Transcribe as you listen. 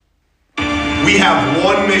We have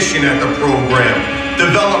one mission at the program: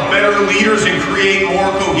 develop better leaders and create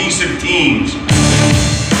more cohesive teams.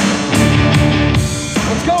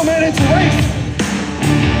 Let's go, man. It's a race.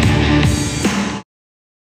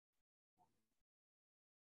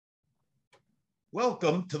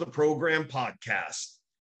 Welcome to the Program Podcast.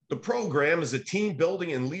 The program is a team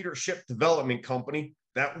building and leadership development company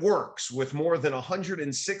that works with more than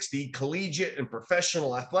 160 collegiate and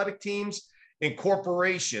professional athletic teams and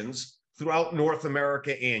corporations throughout North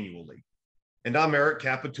America annually. And I'm Eric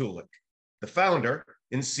Kapitulik, the founder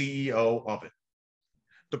and CEO of it.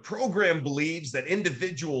 The program believes that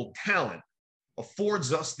individual talent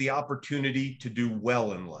affords us the opportunity to do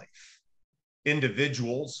well in life.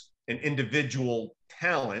 Individuals and individual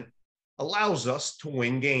talent allows us to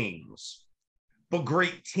win games. But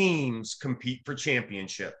great teams compete for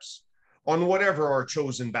championships on whatever our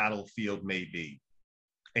chosen battlefield may be.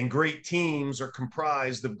 And great teams are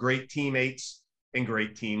comprised of great teammates and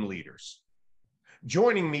great team leaders.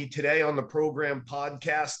 Joining me today on the Program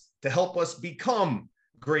Podcast to help us become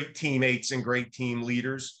great teammates and great team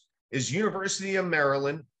leaders is University of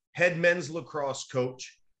Maryland head men's lacrosse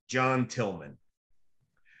coach, John Tillman.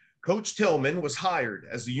 Coach Tillman was hired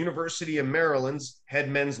as the University of Maryland's head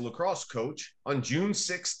men's lacrosse coach on June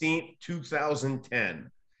 16, 2010,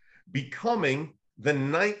 becoming the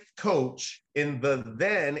 9th coach in the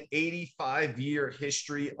then 85-year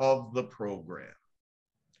history of the program.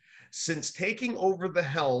 Since taking over the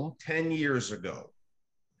helm 10 years ago,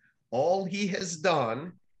 all he has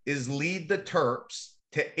done is lead the Terps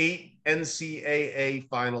to 8 NCAA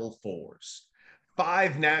Final Fours,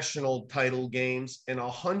 5 national title games, and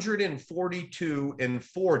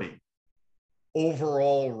 142-40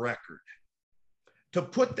 overall record. To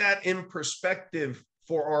put that in perspective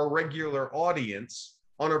for our regular audience,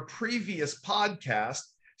 on a previous podcast,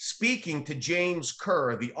 speaking to James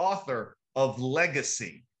Kerr, the author of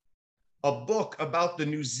Legacy, a book about the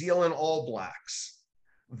New Zealand All Blacks,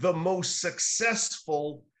 the most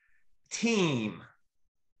successful team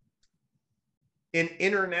in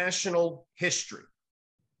international history.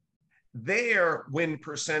 Their win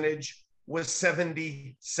percentage was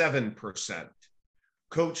 77%.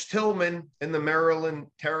 Coach Tillman and the Maryland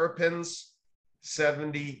Terrapins,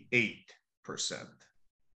 78%.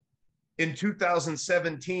 In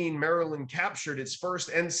 2017, Maryland captured its first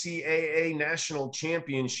NCAA national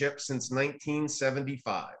championship since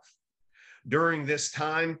 1975. During this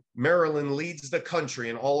time, Maryland leads the country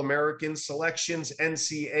in All-American selections,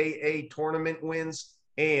 NCAA tournament wins,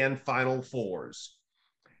 and Final Fours.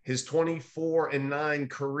 His 24-9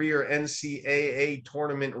 career NCAA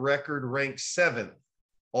tournament record ranks 7th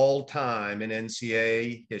all-time in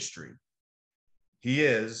NCAA history. He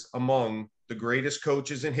is among the greatest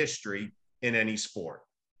coaches in history in any sport.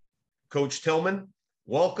 Coach Tillman,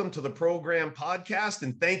 welcome to the Program Podcast,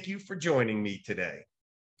 and thank you for joining me today.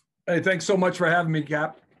 Hey, thanks so much for having me,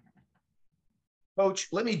 Cap. Coach,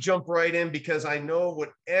 let me jump right in because I know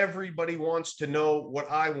what everybody wants to know, what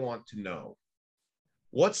I want to know.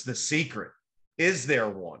 What's the secret? Is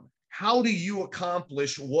there one? How do you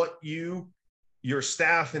accomplish what you, your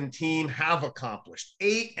staff and team have accomplished?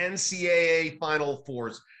 8 NCAA Final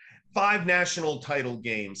Fours, 5 national title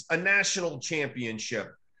games, a national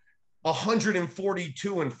championship,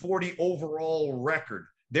 142-40 overall record.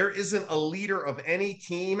 There isn't a leader of any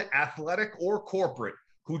team, athletic or corporate,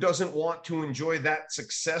 who doesn't want to enjoy that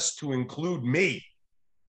success, to include me.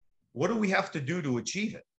 What do we have to do to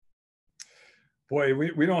achieve it? Boy,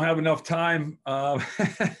 we don't have enough time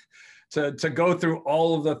to go through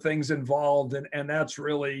all of the things involved. And that's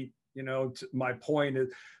really, my point is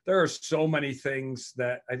there are so many things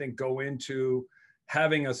that I think go into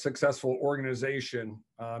having a successful organization.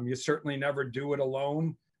 You certainly never do it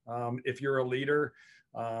alone. If you're a leader,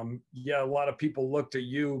 a lot of people look to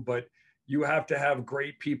you, but you have to have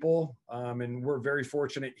great people. And we're very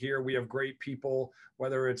fortunate here. We have great people,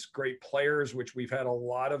 whether it's great players, which we've had a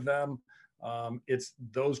lot of them. It's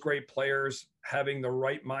those great players having the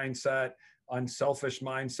right mindset, unselfish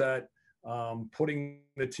mindset, putting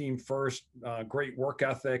the team first, great work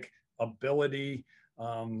ethic, ability,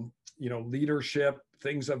 leadership,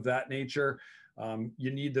 things of that nature.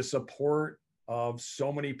 You need the support of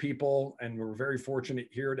so many people, and we're very fortunate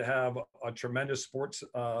here to have a tremendous sports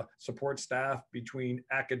support staff between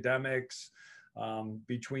academics,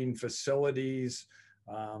 between facilities,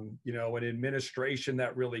 an administration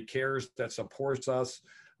that really cares, that supports us.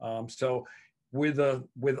 So with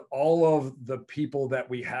all of the people that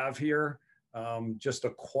we have here, just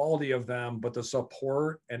the quality of them, but the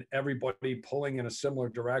support and everybody pulling in a similar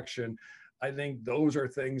direction, I think those are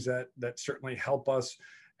things that certainly help us.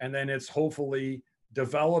 And then it's hopefully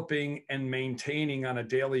developing and maintaining on a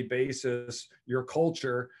daily basis your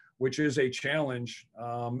culture, which is a challenge,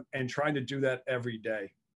 and trying to do that every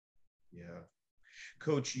day. Yeah.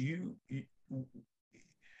 Coach,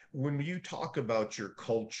 when you talk about your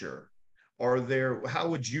culture, how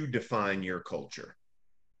would you define your culture?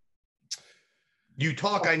 You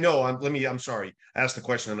talk, I know, I'm sorry, ask the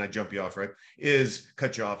question and I jump you off, right?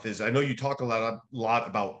 Cut you off, I know you talk a lot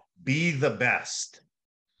about be the best,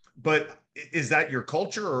 but is that your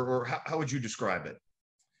culture, or how would you describe it?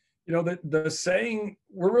 You know, the saying,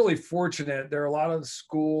 we're really fortunate. There are a lot of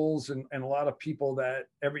schools and a lot of people that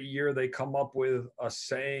every year they come up with a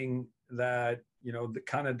saying that, you know, that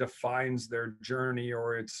kind of defines their journey,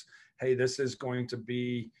 or it's, hey, this is going to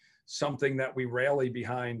be something that we rally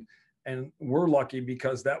behind. And we're lucky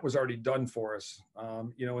because that was already done for us.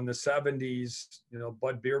 You know, in the 70s, you know,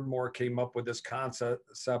 Bud Beardmore came up with this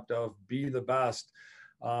concept of be the best.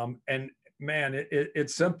 And man,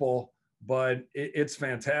 it's simple, but it's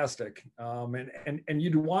fantastic. And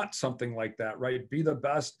you'd want something like that, right? Be the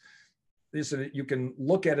best. Listen, you can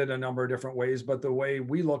look at it a number of different ways, but the way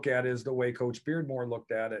we look at it is the way Coach Beardmore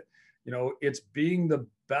looked at it. You know, it's being the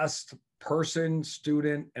best person,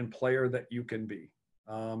 student, and player that you can be.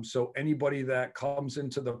 So anybody that comes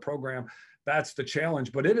into the program, that's the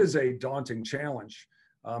challenge, but it is a daunting challenge.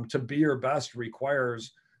 To be your best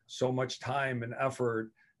requires so much time and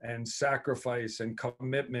effort and sacrifice and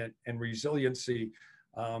commitment and resiliency.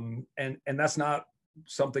 And that's not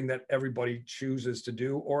something that everybody chooses to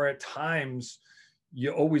do, or at times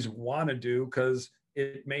you always want to do, because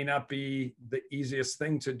it may not be the easiest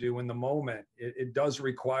thing to do in the moment. It does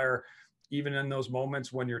require, even in those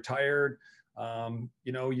moments when you're tired,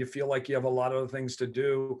 you know, you feel like you have a lot of things to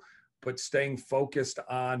do, but staying focused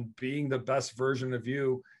on being the best version of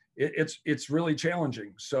you, it's really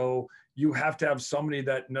challenging. So you have to have somebody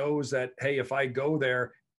that knows that, hey, if I go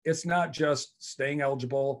there, it's not just staying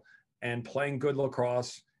eligible and playing good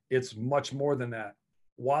lacrosse. It's much more than that.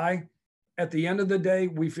 Why? At the end of the day,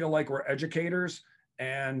 we feel like we're educators,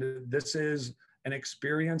 and this is an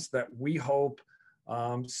experience that we hope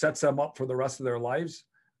sets them up for the rest of their lives.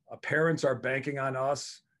 Parents are banking on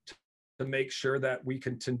us to make sure that we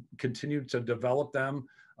can continue to develop them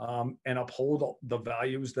and uphold the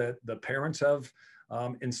values that the parents have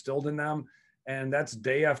instilled in them. And that's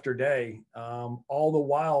day after day, all the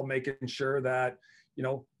while making sure that, you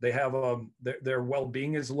know, they have their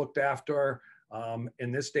well-being is looked after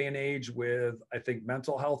in this day and age with, I think,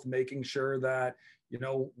 mental health, making sure that, you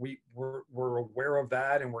know, we're aware of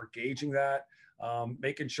that and we're gauging that,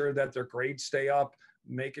 making sure that their grades stay up,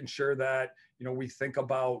 making sure that, you know, we think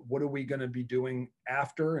about what are we going to be doing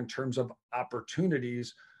after in terms of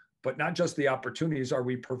opportunities, but not just the opportunities. Are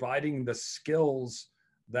we providing the skills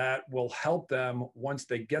that will help them once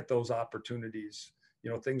they get those opportunities? You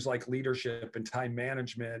know, things like leadership and time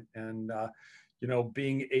management and, you know,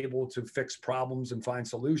 being able to fix problems and find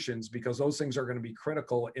solutions, because those things are going to be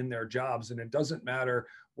critical in their jobs. And it doesn't matter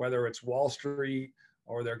whether it's Wall Street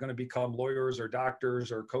or they're going to become lawyers or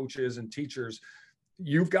doctors or coaches and teachers.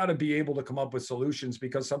 You've got to be able to come up with solutions,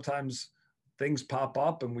 because sometimes things pop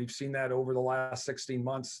up, and we've seen that over the last 16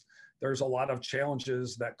 months. There's a lot of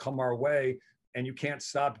challenges that come our way, and you can't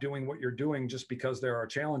stop doing what you're doing just because there are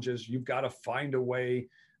challenges. You've got to find a way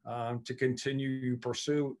to continue your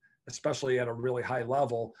pursuit, especially at a really high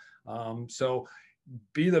level. So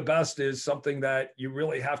be the best is something that you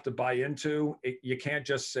really have to buy into. You can't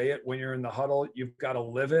just say it when you're in the huddle. You've got to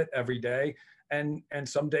live it every day. And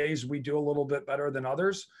some days we do a little bit better than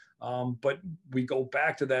others, but we go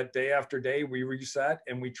back to that day after day, we reset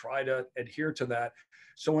and we try to adhere to that.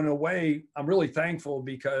 So in a way, I'm really thankful,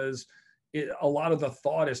 because a lot of the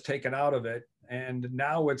thought is taken out of it. And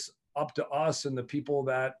now it's up to us and the people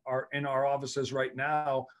that are in our offices right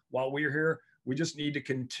now while we're here. We just need to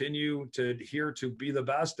continue to adhere to be the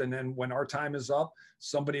best. And then when our time is up,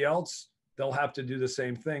 somebody else, they'll have to do the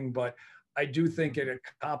same thing. But I do think it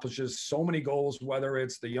accomplishes so many goals, whether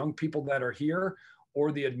it's the young people that are here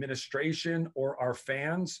or the administration or our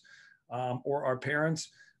fans or our parents.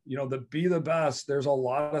 You know, the be the best, there's a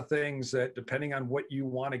lot of things that, depending on what you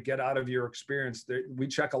want to get out of your experience, we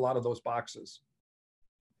check a lot of those boxes.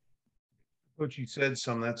 Coach, you said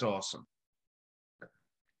something that's awesome.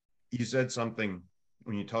 You said something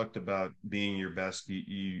when you talked about being your best.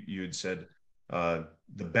 You had said the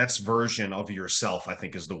best version of yourself, I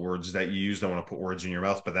think is the words that you used. I don't want to put words in your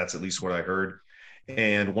mouth, but that's at least what I heard.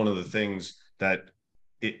 And one of the things that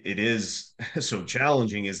it is so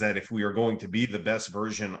challenging is that if we are going to be the best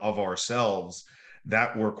version of ourselves,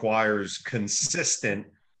 that requires consistent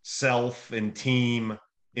self and team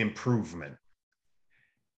improvement.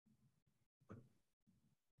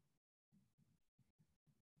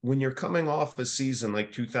 when you're coming off a season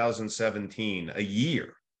like 2017, a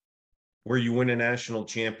year where you win a national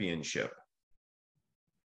championship,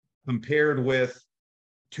 compared with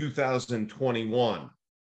 2021,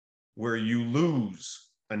 where you lose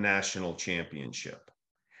a national championship,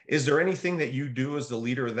 is there anything that you do as the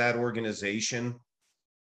leader of that organization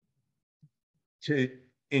to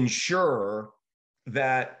ensure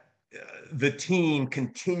that the team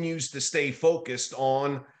continues to stay focused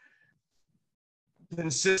on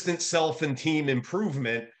consistent self and team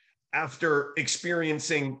improvement after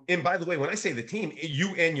experiencing, and by the way, when I say the team,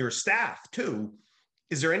 you and your staff too,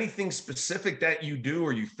 is there anything specific that you do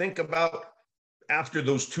or you think about after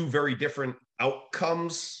those two very different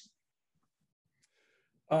outcomes?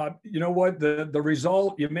 You know what, the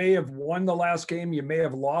result, you may have won the last game, you may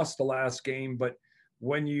have lost the last game, but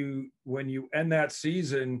when you end that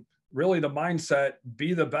season, really the mindset,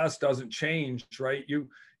 be the best, doesn't change, right?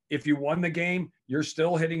 If you won the game, you're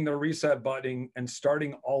still hitting the reset button and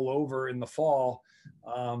starting all over in the fall.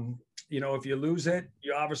 If you lose it,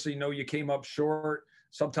 you obviously know you came up short.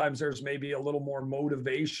 Sometimes there's maybe a little more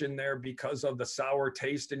motivation there because of the sour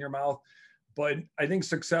taste in your mouth. But I think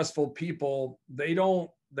successful people, they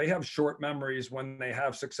have short memories when they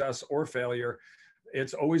have success or failure.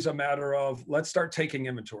 It's always a matter of, let's start taking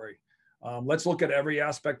inventory. Let's look at every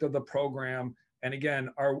aspect of the program. And again,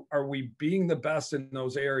 are we being the best in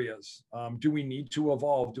those areas? Do we need to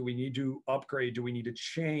evolve? Do we need to upgrade? Do we need to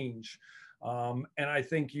change? And I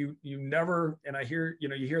think you never, and I hear,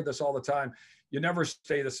 you hear this all the time, you never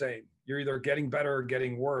stay the same. You're either getting better or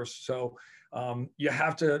getting worse. So you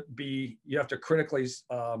have to critically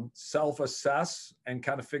self-assess and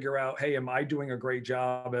kind of figure out, hey, am I doing a great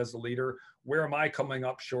job as a leader? Where am I coming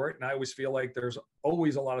up short? And I always feel like there's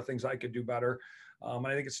always a lot of things I could do better.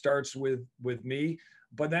 I think it starts with me,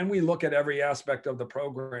 but then we look at every aspect of the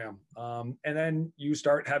program. And then you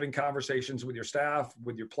start having conversations with your staff,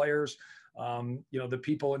 with your players, the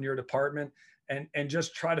people in your department, and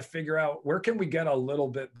just try to figure out, where can we get a little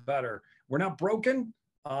bit better? We're not broken,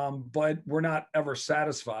 but we're not ever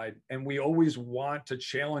satisfied. And we always want to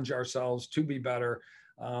challenge ourselves to be better.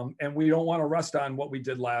 And we don't want to rest on what we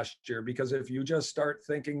did last year, because if you just start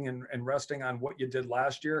thinking and resting on what you did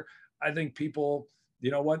last year, I think people,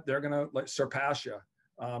 they're going to surpass you.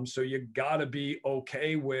 So you got to be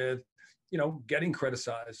okay with, getting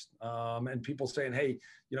criticized, and people saying, hey,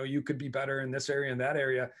 you could be better in this area and that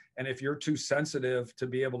area. And if you're too sensitive to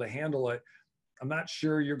be able to handle it, I'm not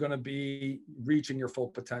sure you're going to be reaching your full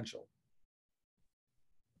potential.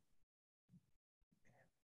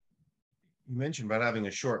 You mentioned about having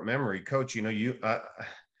a short memory, Coach.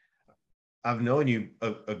 I've known you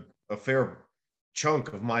a fair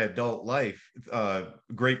chunk of my adult life,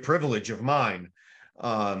 great privilege of mine,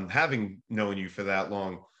 having known you for that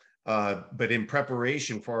long. But in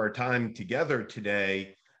preparation for our time together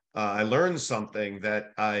today, I learned something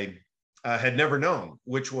that I had never known,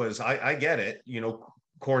 which was, I get it,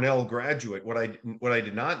 Cornell graduate. What I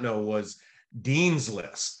did not know was Dean's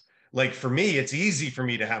List. Like, for me, it's easy for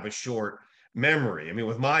me to have a short memory. I mean,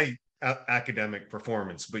 with my academic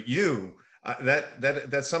performance, but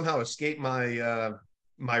that somehow escaped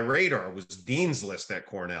my radar, was Dean's List at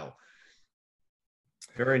Cornell.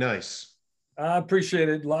 Very nice. I appreciate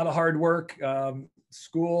it. A lot of hard work.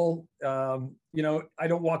 School, I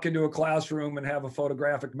don't walk into a classroom and have a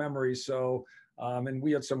photographic memory. So, and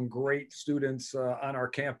we had some great students on our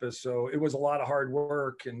campus. So it was a lot of hard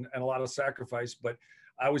work and a lot of sacrifice, but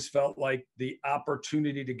I always felt like the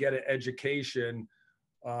opportunity to get an education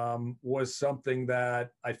was something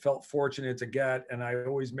that I felt fortunate to get. And I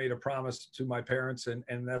always made a promise to my parents, and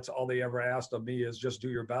that's all they ever asked of me, is just do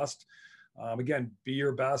your best. Again, be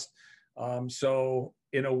your best. So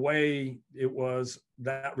in a way, it was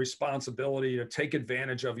that responsibility to take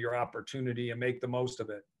advantage of your opportunity and make the most of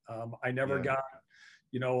it. I never got,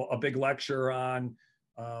 a big lecture on,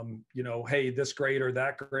 hey, this grade or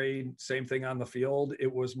that grade, same thing on the field.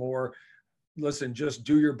 It was more, listen, just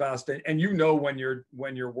do your best. And when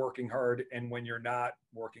you're working hard and when you're not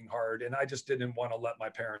working hard. And I just didn't want to let my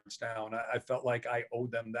parents down. I felt like I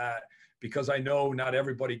owed them that, because I know not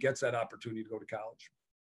everybody gets that opportunity to go to college.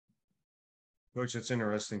 Coach, it's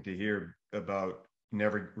interesting to hear about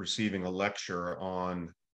never receiving a lecture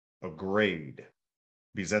on a grade,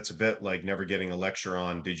 because that's a bit like never getting a lecture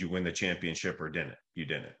on, did you win the championship or didn't? You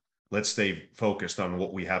didn't. Let's stay focused on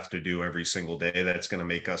what we have to do every single day that's going to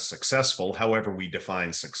make us successful, however we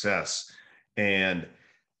define success. And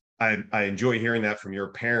I enjoy hearing that from your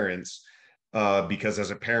parents, because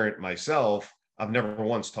as a parent myself, I've never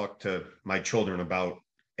once talked to my children about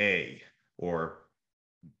A or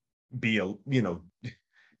B.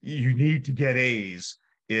 You need to get A's.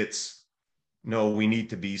 It's no, we need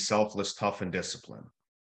to be selfless, tough, and disciplined.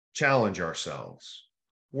 Challenge ourselves.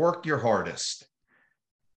 Work your hardest.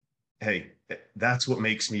 Hey, that's what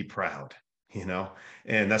makes me proud, you know,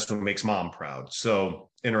 and that's what makes mom proud. So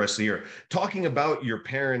interesting here. Talking about your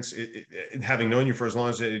parents, having known you for as long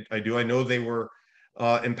as I do, I know they were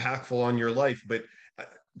impactful on your life. But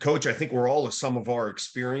Coach, I think we're all of some of our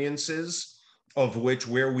experiences, of which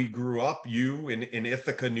where we grew up, you in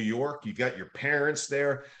Ithaca, New York, you got your parents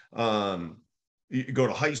there. You go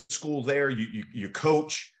to high school there, you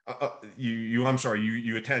coach, I'm sorry,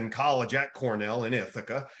 you attend college at Cornell in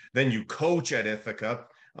Ithaca, then you coach at Ithaca.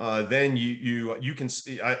 Then you can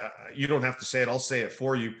see, you don't have to say it, I'll say it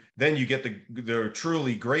for you. Then you get the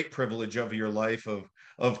truly great privilege of your life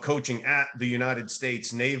of coaching at the United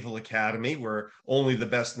States Naval Academy, where only the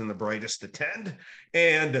best and the brightest attend,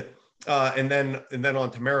 and then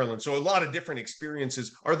on to Maryland. So a lot of different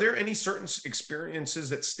experiences. Are there any certain experiences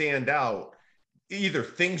that stand out? Either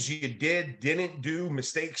things you didn't do,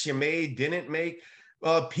 mistakes you made, didn't make,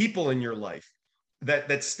 people in your life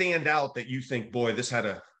that stand out that you think, boy, this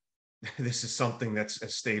is something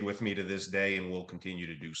that's stayed with me to this day and will continue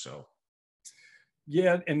to do so.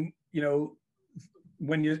 Yeah, and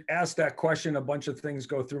when you ask that question, a bunch of things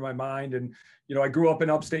go through my mind. And I grew up in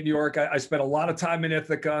upstate New York. I spent a lot of time in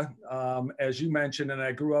Ithaca, as you mentioned, and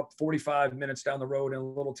I grew up 45 minutes down the road in a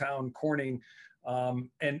little town, Corning.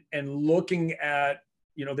 And looking at,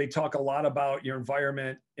 they talk a lot about your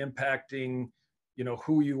environment impacting,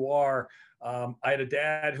 who you are. I had a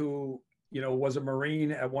dad who, was a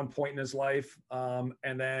Marine at one point in his life.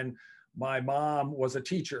 And then my mom was a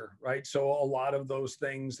teacher, right? So a lot of those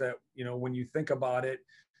things that, when you think about it,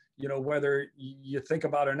 whether you think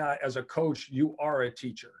about it or not, as a coach, you are a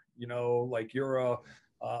teacher, like you're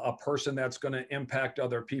a person that's going to impact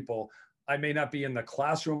other people. I may not be in the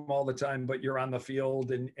classroom all the time, but you're on the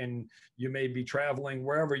field and you may be traveling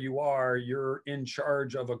wherever you are, you're in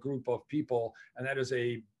charge of a group of people. And that is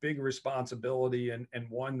a big responsibility and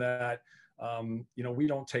one that, we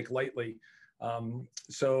don't take lightly. And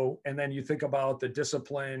then you think about the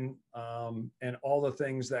discipline and all the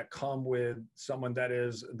things that come with someone that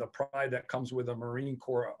is the pride that comes with a Marine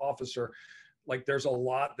Corps officer. Like there's a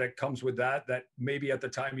lot that comes with that maybe at the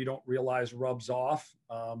time you don't realize rubs off,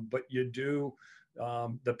 but you do.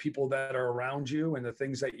 The people that are around you and the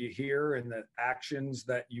things that you hear and the actions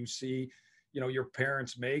that you see, your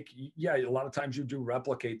parents make. Yeah, a lot of times you do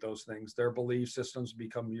replicate those things. Their belief systems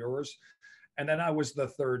become yours. And then I was the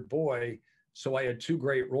third boy. So I had two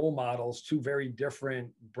great role models, two very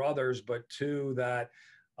different brothers, but two that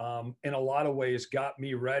in a lot of ways got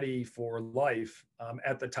me ready for life.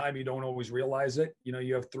 At the time, you don't always realize it.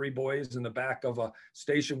 You have three boys in the back of a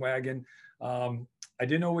station wagon. I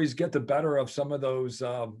didn't always get the better of some of those,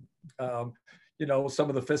 some of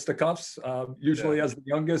the fisticuffs. Usually as the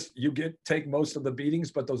youngest, you take most of the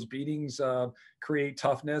beatings, but those beatings create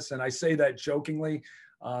toughness. And I say that jokingly.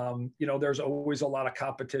 There's always a lot of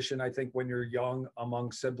competition, I think, when you're young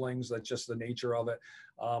among siblings. That's just the nature of it.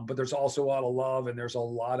 But there's also a lot of love and there's a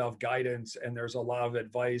lot of guidance and there's a lot of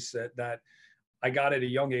advice that I got at a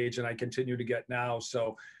young age and I continue to get now.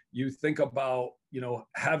 So you think about,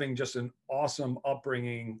 having just an awesome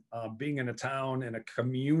upbringing, being in a town and a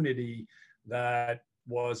community that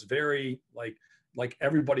was very like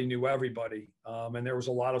everybody knew everybody. And there was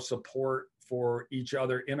a lot of support for each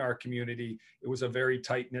other in our community. It was a very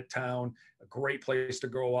tight-knit town, a great place to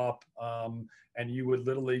grow up. And you would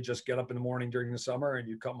literally just get up in the morning during the summer and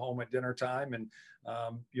you come home at dinner time and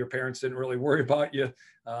your parents didn't really worry about you.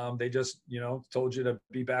 They just, told you to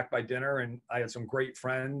be back by dinner. And I had some great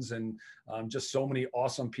friends and just so many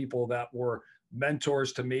awesome people that were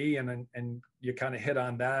mentors to me. And you kind of hit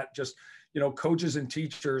on that. Just, coaches and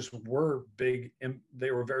teachers were big.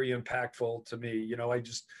 They were very impactful to me. I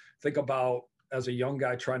just think about as a young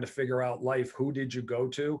guy trying to figure out life, who did you go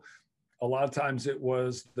to? A lot of times it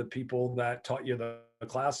was the people that taught you the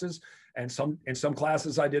classes. And in some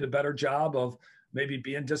classes, I did a better job of maybe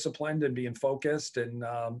being disciplined and being focused and,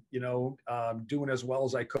 doing as well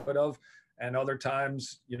as I could have. And other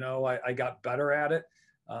times, I got better at it.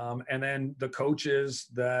 And then the coaches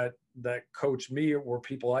that coached me were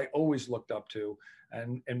people I always looked up to.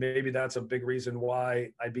 And maybe that's a big reason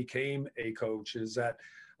why I became a coach, is that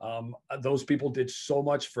those people did so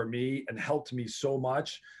much for me and helped me so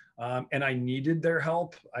much. And I needed their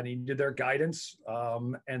help. I needed their guidance.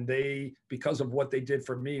 And they, because of what they did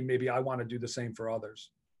for me, maybe I want to do the same for others.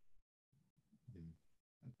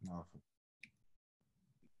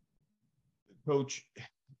 Coach,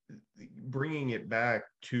 bringing it back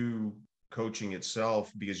to coaching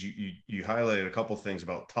itself, because you highlighted a couple of things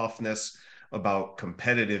about toughness, about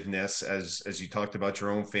competitiveness, as you talked about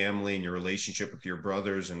your own family and your relationship with your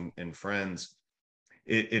brothers and friends,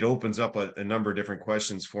 it opens up a number of different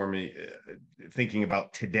questions for me, thinking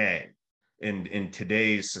about today and in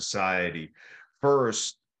today's society.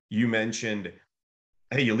 First, you mentioned,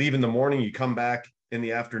 hey, you leave in the morning, you come back in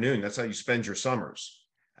the afternoon. That's how you spend your summers.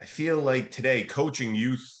 I feel like today, coaching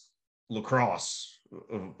youth lacrosse,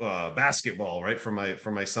 basketball, right, for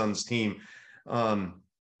my son's team,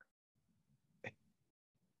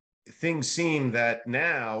 things seem that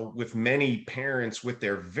now, with many parents with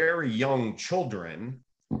their very young children,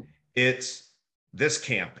 it's this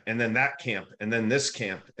camp and then that camp and then this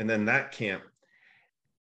camp and then that camp.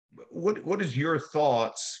 What is your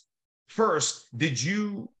thoughts? First,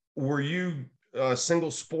 were you a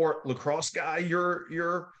single sport lacrosse guy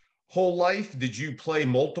your whole life? Did you play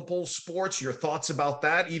multiple sports? Your thoughts about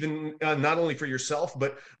that, even not only for yourself,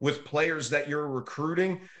 but with players that you're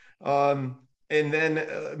recruiting? And then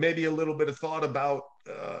maybe a little bit of thought about,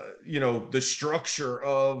 the structure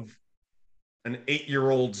of an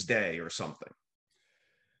 8-year-old's day or something.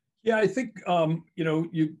 Yeah, I think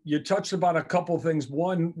you touched about a couple of things.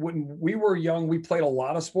 One, when we were young, we played a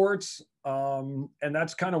lot of sports, and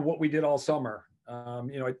that's kind of what we did all summer.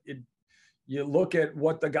 You look at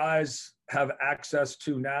what the guys have access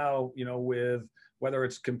to now, with whether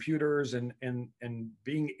it's computers and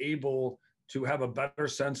being able to have a better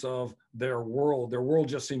sense of their world. Their world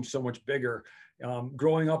just seems so much bigger.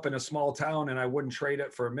 Growing up in a small town, and I wouldn't trade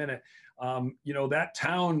it for a minute, that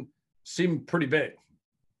town seemed pretty big.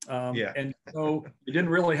 And so you didn't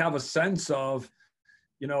really have a sense of,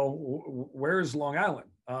 where's Long Island?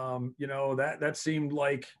 That seemed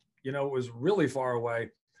like, it was really far away.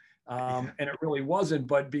 And it really wasn't,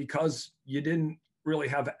 but because you didn't really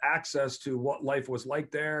have access to what life was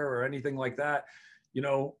like there or anything like that,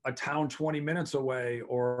 a town 20 minutes away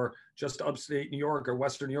or just upstate New York or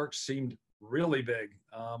Western New York seemed really big,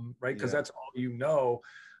 right? Because that's all.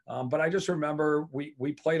 But I just remember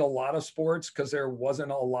we played a lot of sports because there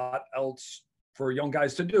wasn't a lot else for young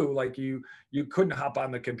guys to do. Like you couldn't hop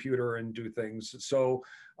on the computer and do things. So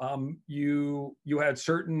you had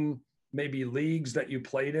certain maybe leagues that you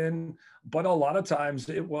played in, but a lot of times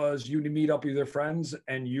it was you meet up with your friends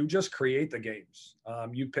and you just create the games.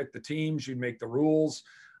 You pick the teams, you make the rules.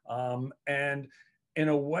 And in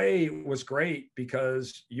a way it was great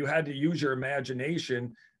because you had to use your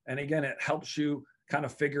imagination. And again, it helps you kind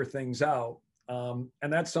of figure things out. And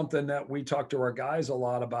that's something that we talk to our guys a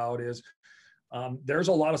lot about is there's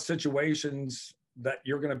a lot of situations that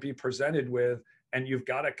you're going to be presented with and you've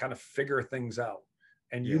got to kind of figure things out.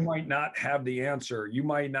 And you might not have the answer. You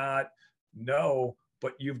might not know,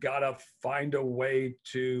 but you've got to find a way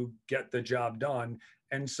to get the job done.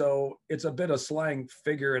 And so it's a bit of slang,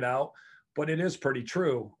 figure it out, but it is pretty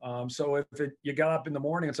true. So if you got up in the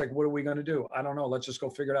morning, it's like, what are we going to do? I don't know. Let's just go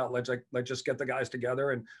figure it out. Let's just get the guys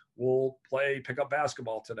together and we'll pick up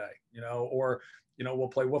basketball today, or, we'll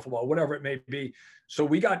play wiffle ball, whatever it may be. So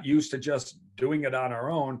we got used to just doing it on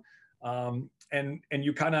our own. And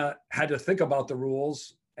you kind of had to think about the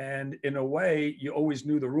rules. And in a way, you always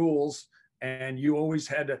knew the rules and you always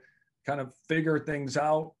had to kind of figure things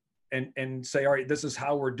out and say, all right, this is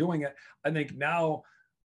how we're doing it. I think now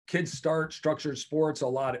kids start structured sports a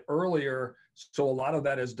lot earlier. So a lot of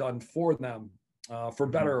that is done for them, for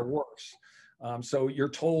better or worse. So you're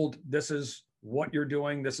told this is what you're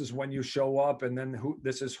doing. This is when you show up, and then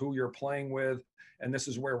this is who you're playing with, and this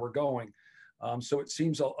is where we're going. So it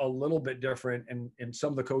seems a little bit different. And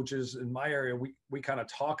some of the coaches in my area, we kind of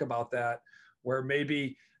talk about that, where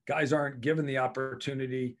maybe guys aren't given the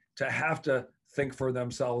opportunity to have to think for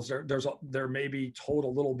themselves. They're maybe told a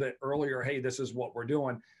little bit earlier, hey, this is what we're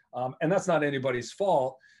doing. And that's not anybody's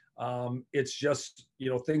fault. It's just,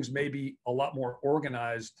 things may be a lot more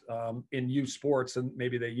organized in youth sports than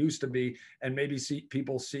maybe they used to be. And maybe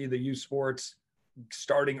people see the youth sports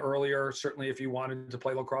starting earlier. Certainly if you wanted to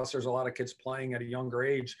play lacrosse, there's a lot of kids playing at a younger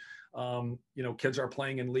age. Kids are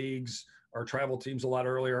playing in leagues or travel teams a lot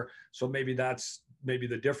earlier. So maybe that's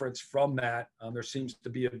the difference from that. There seems to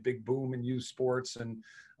be a big boom in youth sports and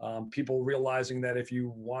people realizing that if you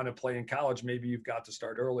want to play in college, maybe you've got to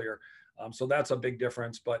start earlier. So that's a big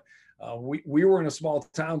difference. But we were in a small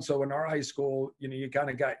town. So in our high school, you kind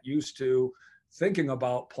of got used to thinking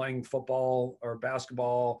about playing football or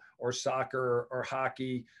basketball or soccer or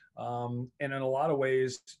hockey. And in a lot of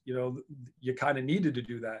ways, you kind of needed to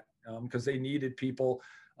do that because they needed people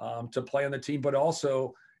to play on the team. But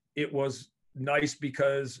also it was nice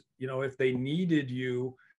because, if they needed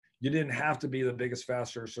you, you didn't have to be the biggest,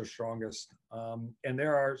 fastest, or strongest. And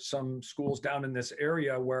there are some schools down in this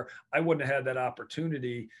area where I wouldn't have had that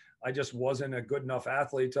opportunity. I just wasn't a good enough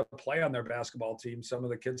athlete to play on their basketball team. Some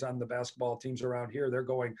of the kids on the basketball teams around here, they're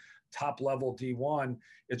going top level D1.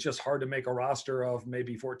 It's just hard to make a roster of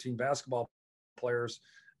maybe 14 basketball players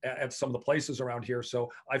at some of the places around here.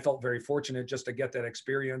 So I felt very fortunate just to get that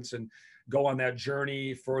experience and go on that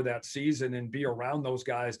journey for that season and be around those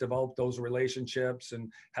guys, develop those relationships,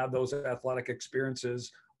 and have those athletic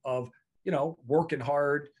experiences of, working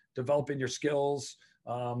hard, developing your skills,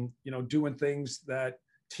 doing things that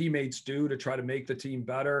teammates do to try to make the team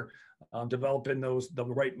better, developing the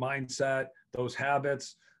right mindset, those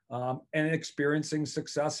habits, and experiencing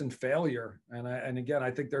success and failure. And again, I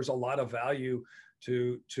think there's a lot of value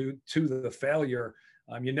to the failure.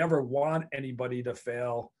 You never want anybody to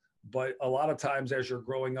fail, but a lot of times as you're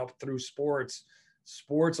growing up through sports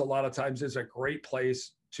a lot of times is a great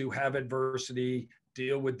place to have adversity,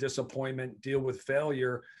 deal with disappointment, deal with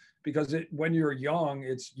failure, because when you're young,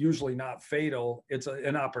 it's usually not fatal. It's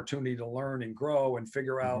an opportunity to learn and grow and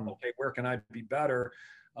figure out, okay, where can I be better?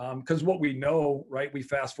 Because what we know, right, we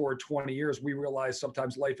fast forward 20 years, we realize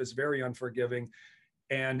sometimes life is very unforgiving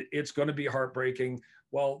and it's going to be heartbreaking.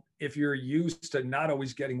 Well, if you're used to not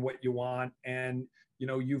always getting what you want and,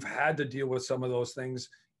 you've had to deal with some of those things,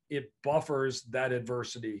 it buffers that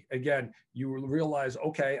adversity. Again, you realize,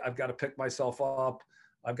 okay, I've got to pick myself up.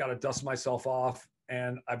 I've got to dust myself off,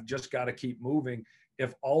 and I've just got to keep moving.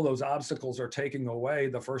 If all those obstacles are taken away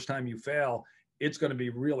the first time you fail, it's going to be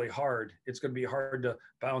really hard. It's going to be hard to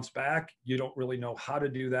bounce back. You don't really know how to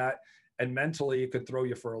do that. And mentally, it could throw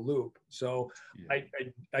you for a loop. So yeah.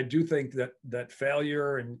 I do think that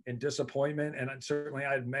failure and disappointment, and certainly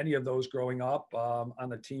I had many of those growing up on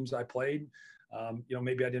the teams I played.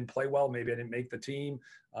 Maybe I didn't play well, maybe I didn't make the team,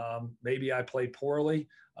 maybe I played poorly.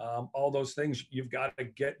 All those things, you've got to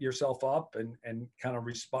get yourself up and kind of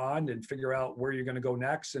respond and figure out where you're going to go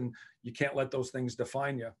next. And you can't let those things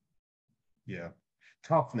define you. Yeah.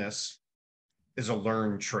 Toughness is a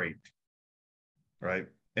learned trait, right?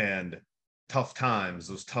 And tough times,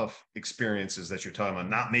 those tough experiences that you're talking about,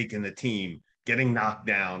 not making the team, getting knocked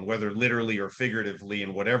down, whether literally or figuratively,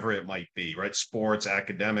 and whatever it might be, right? Sports,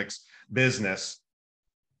 academics, business.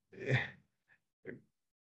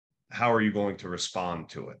 How are you going to respond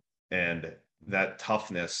to it? And that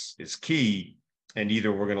toughness is key. And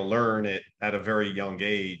either we're going to learn it at a very young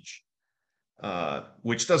age,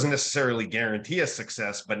 which doesn't necessarily guarantee us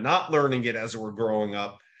success, but not learning it as we're growing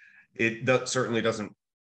up, certainly doesn't.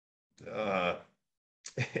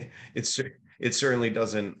 It certainly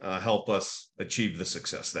doesn't help us achieve the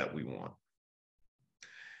success that we want.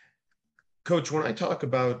 Coach, when I talk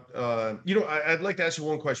about, I'd like to ask you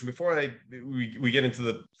one question before we get into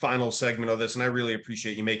the final segment of this, and I really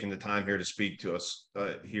appreciate you making the time here to speak to us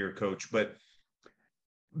here, Coach, but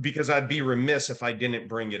because I'd be remiss if I didn't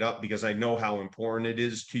bring it up, because I know how important it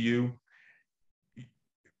is to you.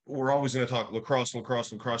 We're always going to talk lacrosse.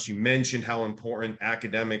 You mentioned how important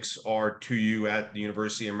academics are to you at the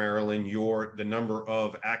University of Maryland. The number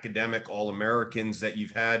of academic All-Americans that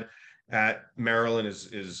you've had at Maryland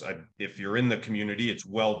is if you're in the community, it's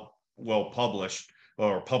well published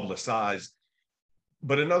or publicized.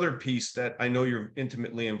 But another piece that I know you're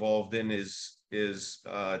intimately involved in is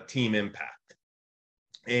team impact,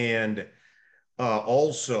 and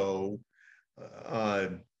also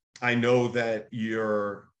I know that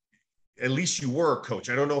at least you were a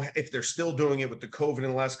coach. I don't know if they're still doing it with the COVID in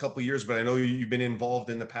the last couple of years, but I know you've been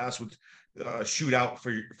involved in the past with shootout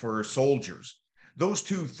for soldiers. Those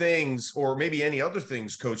two things, or maybe any other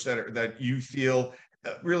things, Coach, that you feel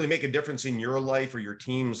really make a difference in your life or your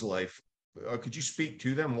team's life. Could you speak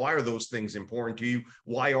to them? Why are those things important to you?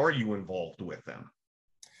 Why are you involved with them?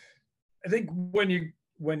 I think when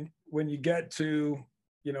you get to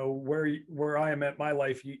where I am at my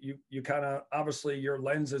life, you kind of, obviously your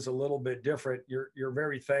lens is a little bit different. You're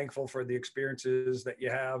very thankful for the experiences that you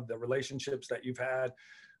have, the relationships that you've had,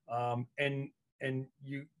 and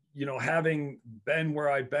having been where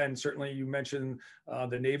I've been. Certainly, you mentioned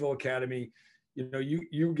the Naval Academy.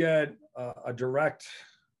 You get a direct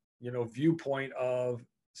viewpoint of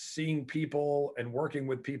seeing people and working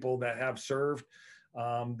with people that have served,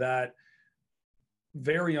 that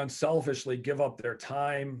very unselfishly give up their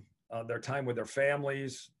time with their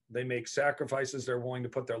families. They make sacrifices. They're willing to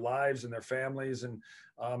put their lives and their families and,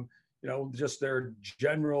 just their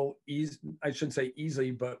general I shouldn't say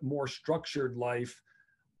easy, but more structured life.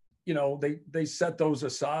 They set those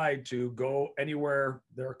aside to go anywhere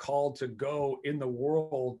they're called to go in the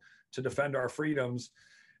world to defend our freedoms.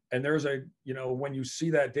 And there's when you see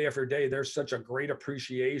that day after day, there's such a great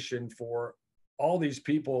appreciation for all these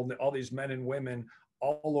people, all these men and women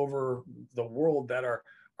all over the world that are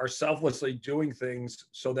selflessly doing things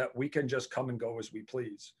so that we can just come and go as we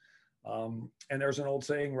please. And there's an old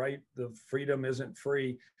saying, right? The freedom isn't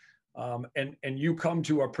free. And you come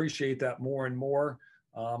to appreciate that more and more.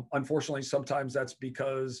 Unfortunately, sometimes that's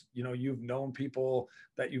because, you've known people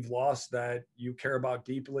that you've lost that you care about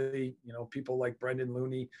deeply, people like Brendan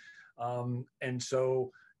Looney. And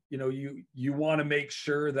so, you want to make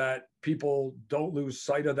sure that people don't lose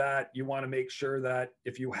sight of that. You want to make sure that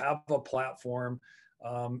if you have a platform,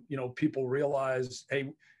 people realize,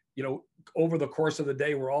 hey, over the course of the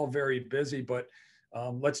day, we're all very busy, but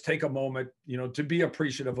let's take a moment, to be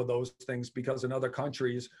appreciative of those things, because in other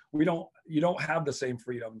countries, you don't have the same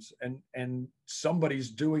freedoms, and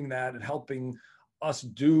somebody's doing that and helping us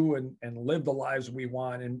do and live the lives we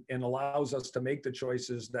want, and allows us to make the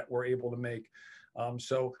choices that we're able to make.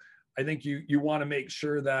 So I think you want to make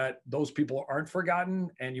sure that those people aren't forgotten,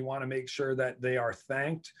 and you want to make sure that they are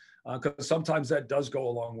thanked, because sometimes that does go a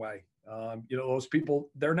long way. Those people,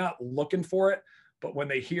 they're not looking for it, but when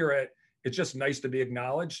they hear it, it's just nice to be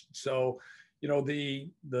acknowledged. So,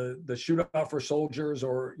 the shootout for soldiers,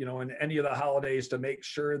 or, in any of the holidays, to make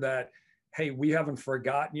sure that, hey, we haven't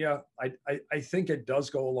forgotten you. I think it does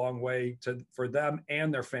go a long way for them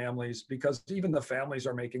and their families, because even the families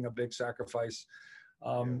are making a big sacrifice.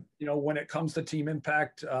 When it comes to team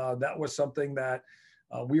impact, that was something that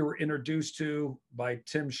we were introduced to by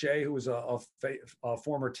Tim Shea, who was a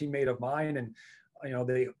former teammate of mine. And,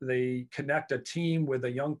 they connect a team with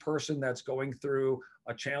a young person that's going through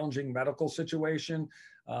a challenging medical situation.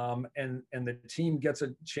 And the team gets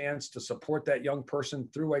a chance to support that young person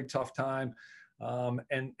through a tough time.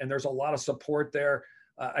 And there's a lot of support there.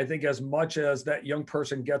 I think as much as that young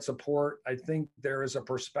person gets support, I think there is a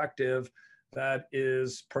perspective that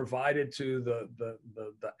is provided to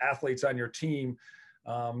the athletes on your team,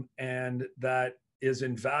 and that is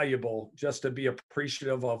invaluable, just to be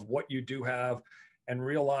appreciative of what you do have, and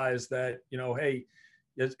realize that, hey,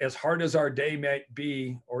 as hard as our day may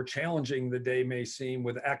be, or challenging the day may seem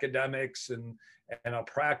with academics and a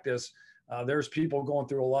practice, there's people going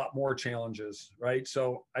through a lot more challenges, right?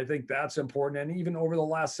 So I think that's important. And even over the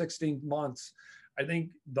last 16 months, I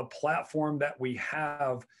think the platform that we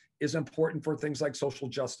have is important for things like social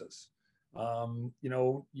justice.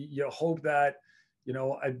 You hope that,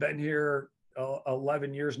 I've been here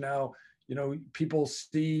 11 years now, people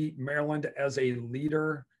see Maryland as a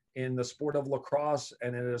leader in the sport of lacrosse,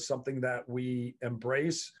 and it is something that we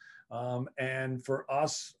embrace. And for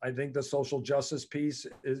us, I think the social justice piece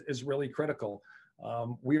is really critical.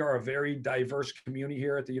 We are a very diverse community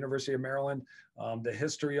here at the University of Maryland. The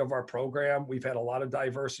history of our program, we've had a lot of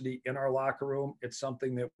diversity in our locker room. It's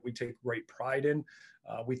something that we take great pride in.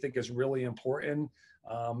 We think is really important.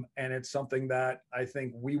 And it's something that I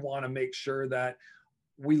think we want to make sure that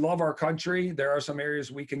we love our country. There are some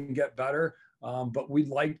areas we can get better, but we'd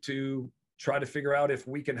like to try to figure out if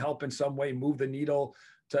we can help in some way move the needle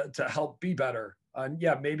to help be better.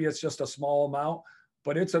 Yeah, maybe it's just a small amount,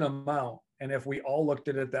 but it's an amount. And if we all looked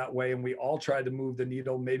at it that way, and we all tried to move the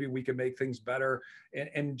needle, maybe we could make things better,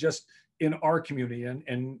 and just in our community and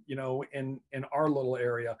in our little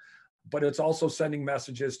area. But it's also sending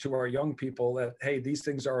messages to our young people that, hey, these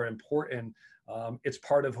things are important. It's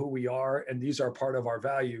part of who we are, and these are part of our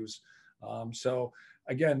values. So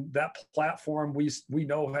again, that platform, we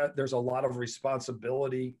know there's a lot of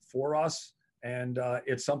responsibility for us, and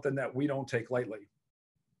it's something that we don't take lightly.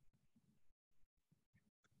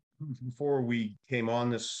 Before we came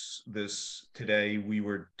on this today, we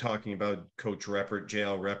were talking about Coach Reppert,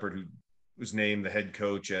 JL Reppert, who was named the head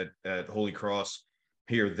coach at Holy Cross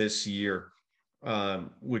here this year,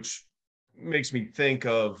 which makes me think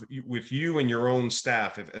of, with you and your own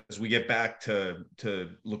staff, as we get back to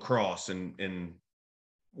lacrosse and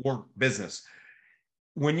work business,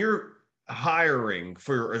 when you're hiring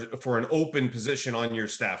for an open position on your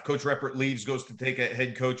staff, Coach Reppert leaves, goes to take a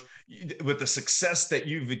head coach. With the success that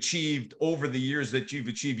you've achieved over the years that you've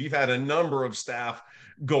achieved, you've had a number of staff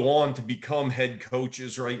go on to become head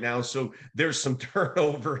coaches right now. So there's some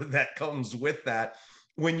turnover that comes with that.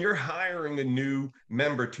 When you're hiring a new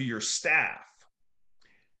member to your staff,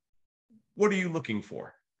 what are you looking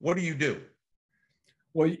for? What do you do?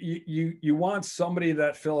 Well, you want somebody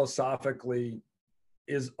that philosophically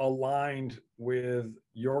is aligned with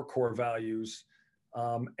your core values,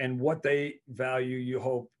 and what they value. You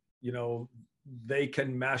hope they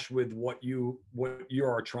can mesh with what you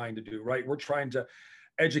are trying to do. Right? We're trying to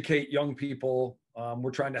educate young people.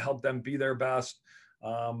 We're trying to help them be their best.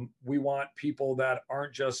 We want people that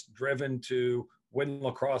aren't just driven to win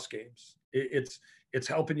lacrosse games. It's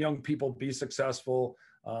helping young people be successful,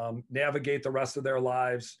 navigate the rest of their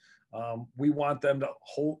lives. We want them to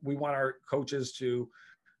we want our coaches to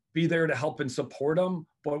be there to help and support them,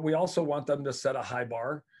 but we also want them to set a high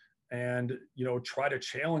bar and, try to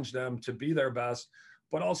challenge them to be their best,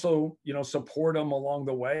 but also, support them along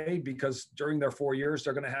the way, because during their 4 years,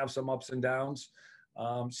 they're going to have some ups and downs.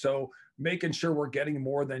 So making sure we're getting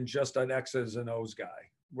more than just an X's and O's guy,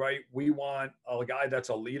 right? We want a guy that's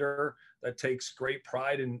a leader, that takes great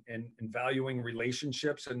pride in valuing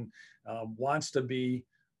relationships, and wants to be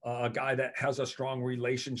a guy that has a strong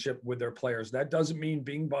relationship with their players. That doesn't mean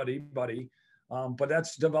being buddy, but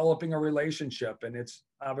that's developing a relationship, and it's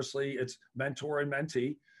obviously it's mentor and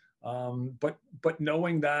mentee. But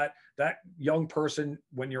knowing that young person,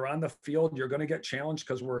 when you're on the field, you're going to get challenged,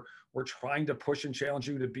 because we're trying to push and challenge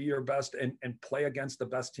you to be your best and play against the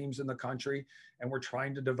best teams in the country. And we're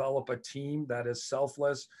trying to develop a team that is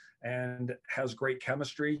selfless and has great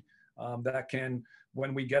chemistry, that can,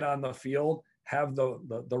 when we get on the field, have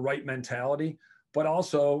the right mentality, but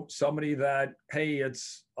also somebody that, hey,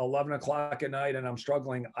 it's 11 o'clock at night and I'm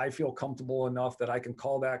struggling. I feel comfortable enough that I can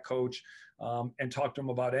call that coach and talk to them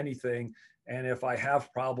about anything. And if I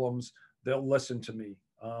have problems, they'll listen to me.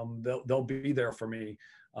 They'll be there for me.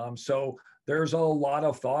 So there's a lot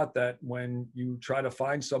of thought that when you try to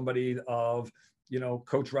find somebody of,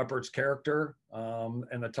 Coach Reppert's character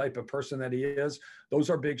and the type of person that he is, those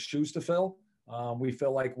are big shoes to fill. We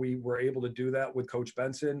feel like we were able to do that with Coach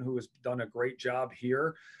Benson, who has done a great job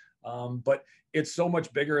here. But it's so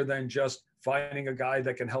much bigger than just finding a guy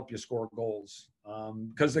that can help you score goals.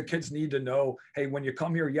 Because the kids need to know, hey, when you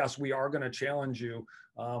come here, yes, we are going to challenge you.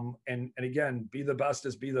 And again, be the best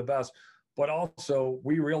is be the best. But also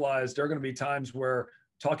we realize there are going to be times where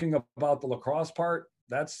talking about the lacrosse part,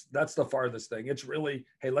 that's the farthest thing. It's really,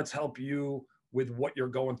 hey, let's help you with what you're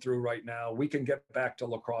going through right now. We can get back to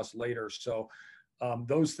lacrosse later. So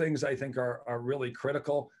those things I think are really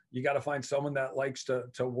critical. You got to find someone that likes to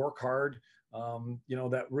work hard,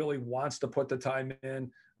 that really wants to put the time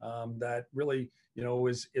in, that really,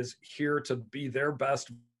 is here to be their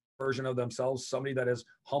best version of themselves. Somebody that is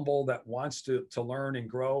humble, that wants to learn and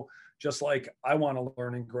grow, just like I want to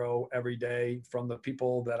learn and grow every day from the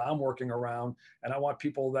people that I'm working around. And I want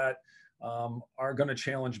people that are going to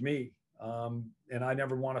challenge me. And I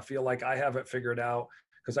never want to feel like I have it figured out,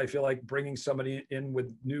 because I feel like bringing somebody in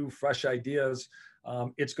with new, fresh ideas,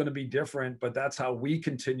 it's going to be different, but that's how we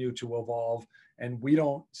continue to evolve, and we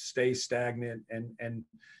don't stay stagnant and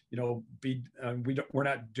we're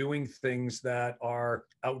not doing things that are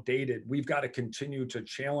outdated. We've got to continue to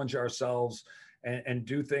challenge ourselves and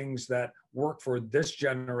do things that work for this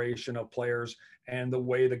generation of players and the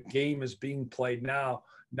way the game is being played now,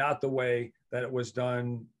 not the way that it was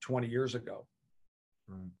done 20 years ago.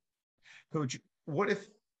 Coach,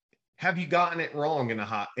 have you gotten it wrong in a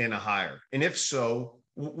hire? And if so,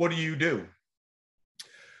 what do you do?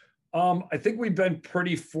 I think we've been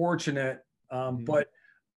pretty fortunate, but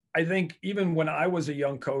I think even when I was a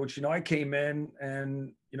young coach, I came in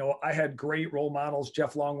and, I had great role models.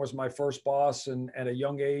 Jeff Long was my first boss, and at a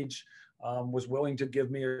young age was willing to give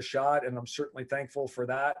me a shot. And I'm certainly thankful for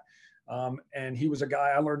that. And he was a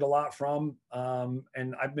guy I learned a lot from.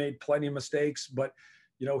 And I've made plenty of mistakes, but,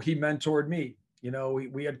 he mentored me.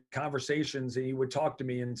 We had conversations, and he would talk to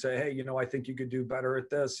me and say, hey, I think you could do better at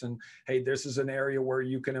this. And hey, this is an area where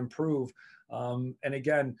you can improve. And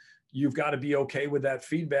again, you've got to be okay with that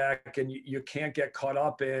feedback, and you can't get caught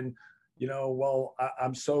up in,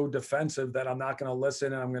 I'm so defensive that I'm not going to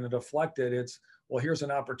listen and I'm going to deflect it. It's, well, here's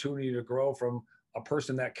an opportunity to grow from a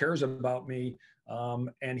person that cares about me.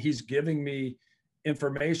 And he's giving me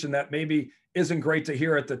information that maybe isn't great to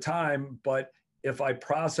hear at the time, but if I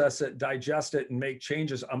process it, digest it, and make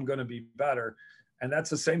changes, I'm going to be better. And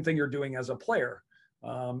that's the same thing you're doing as a player.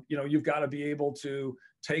 You've got to be able to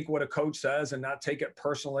take what a coach says and not take it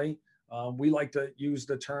personally. We like to use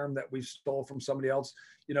the term that we stole from somebody else.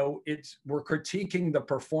 We're critiquing the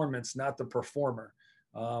performance, not the performer.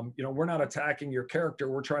 We're not attacking your character.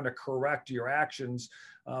 We're trying to correct your actions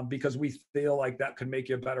because we feel like that could make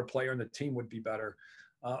you a better player and the team would be better.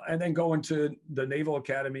 And then going to the Naval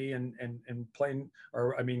Academy and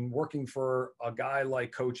working for a guy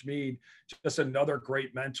like Coach Mead, just another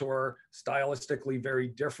great mentor, stylistically very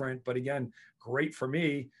different, but again, great for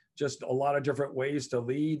me. Just a lot of different ways to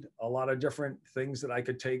lead, a lot of different things that I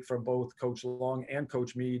could take from both Coach Long and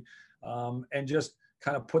Coach Mead, and just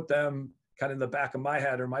kind of put them kind of in the back of my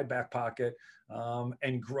head or my back pocket,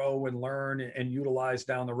 and grow and learn and utilize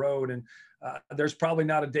down the road. And there's probably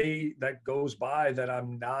not a day that goes by that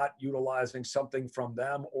I'm not utilizing something from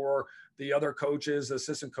them or the other coaches,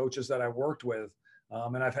 assistant coaches that I worked with.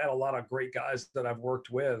 And I've had a lot of great guys that I've worked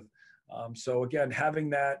with. So again, having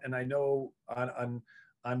that, and I know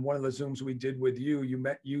on one of the Zooms we did with you,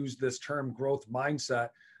 used this term growth mindset.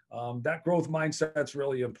 That growth mindset's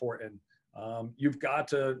really important. You've got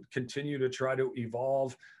to continue to try to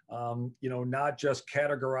evolve, not just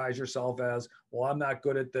categorize yourself as, well, I'm not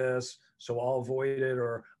good at this, so I'll avoid it,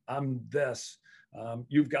 or I'm this.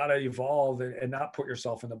 You've got to evolve and not put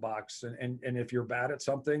yourself in the box. And if you're bad at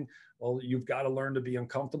something, well, you've got to learn to be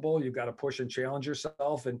uncomfortable. You've got to push and challenge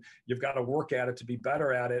yourself, and you've got to work at it to be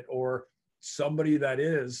better at it. Or somebody that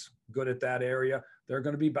is good at that area, they're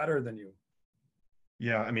going to be better than you.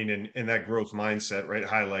 Yeah, I mean, in that growth mindset, right,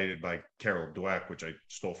 highlighted by Carol Dweck, which I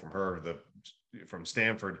stole from her, from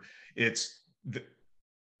Stanford. It's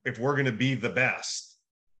if we're going to be the best,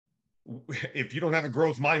 if you don't have a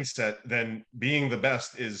growth mindset, then being the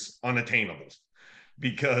best is unattainable,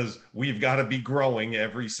 because we've got to be growing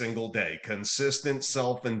every single day, consistent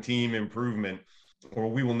self and team improvement, or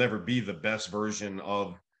we will never be the best version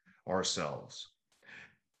of ourselves.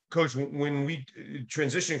 Coach, when we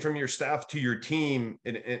transitioning from your staff to your team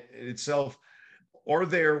itself, are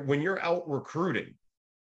there, when you're out recruiting,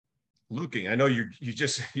 looking, I know you're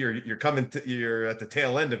coming to, you're at the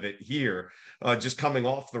tail end of it here, just coming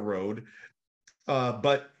off the road,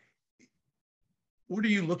 but what are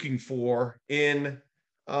you looking for in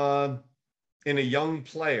a young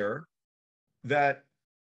player, that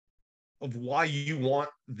of why you want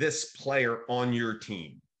this player on your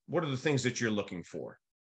team? What are the things that you're looking for?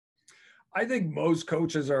 I think most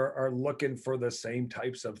coaches are looking for the same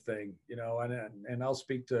types of thing, and I'll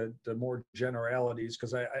speak to more generalities,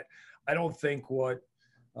 because I don't think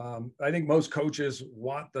I think most coaches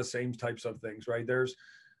want the same types of things, right?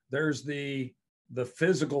 There's the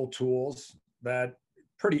physical tools that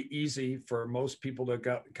pretty easy for most people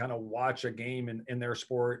to kind of watch a game in their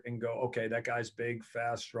sport and go, okay, that guy's big,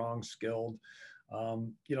 fast, strong, skilled.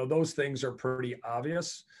 Those things are pretty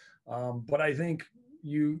obvious. But I think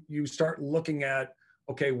you start looking at,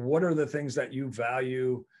 okay, what are the things that you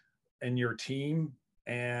value in your team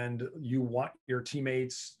and you want your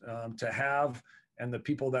teammates to have, and the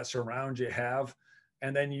people that surround you have,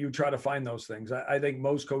 and then you try to find those things. I think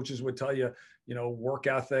most coaches would tell you, work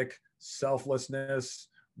ethic, selflessness,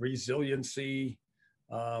 resiliency,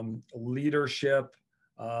 leadership,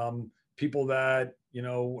 people that,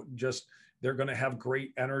 just, they're going to have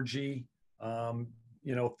great energy,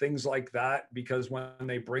 things like that, because when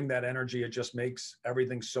they bring that energy, it just makes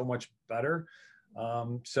everything so much better.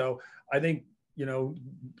 So I think,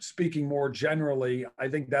 speaking more generally, I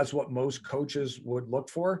think that's what most coaches would look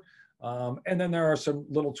for. And then there are some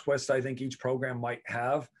little twists I think each program might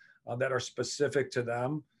have that are specific to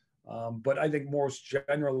them. But I think most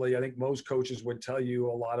generally, I think most coaches would tell you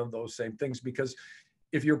a lot of those same things, because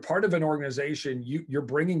if you're part of an organization, you're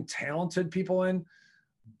bringing talented people in,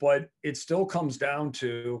 but it still comes down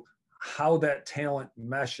to how that talent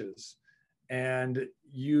meshes. And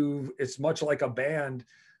it's much like a band.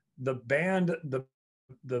 The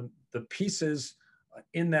pieces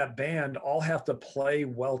in that band all have to play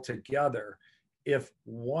well together. If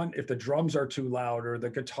the drums are too loud or the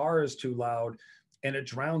guitar is too loud and it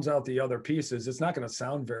drowns out the other pieces, it's not going to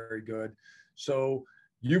sound very good. So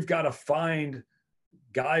you've got to find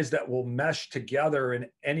guys that will mesh together in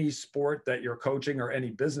any sport that you're coaching or any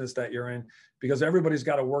business that you're in, because everybody's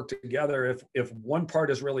got to work together. If one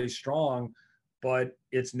part is really strong, but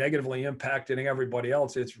it's negatively impacting everybody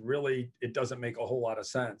else, it doesn't make a whole lot of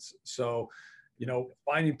sense. So,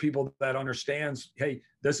 finding people that understands, hey,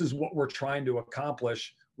 this is what we're trying to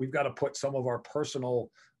accomplish. We've got to put some of our personal,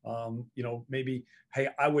 maybe, hey,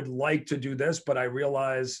 I would like to do this, but I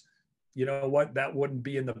realize, that wouldn't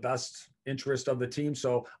be in the best interest of the team.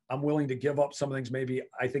 So I'm willing to give up some things maybe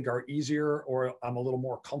I think are easier or I'm a little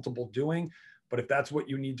more comfortable doing. But if that's what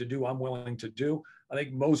you need to do, I'm willing to do. I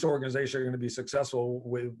think most organizations are going to be successful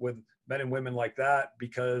with men and women like that,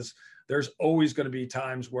 because there's always going to be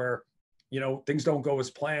times where, things don't go as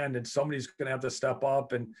planned and somebody's going to have to step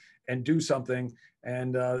up and do something.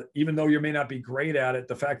 And even though you may not be great at it,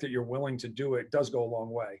 the fact that you're willing to do it does go a long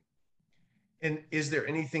way. And is there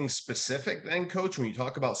anything specific then, Coach, when you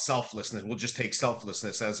talk about selflessness? We'll just take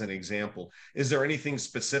selflessness as an example. Is there anything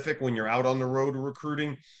specific when you're out on the road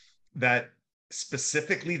recruiting that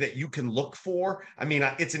specifically that you can look for? I mean,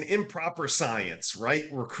 it's an improper science, right?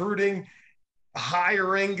 Recruiting,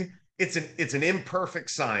 hiring, it's an imperfect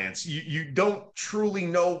science. You don't truly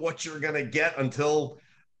know what you're going to get until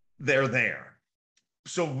they're there.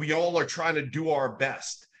 So we all are trying to do our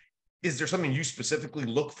best. Is there something you specifically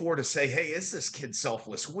look for to say, hey, is this kid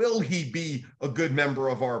selfless? Will he be a good member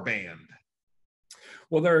of our band?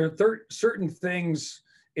 Well, there are certain things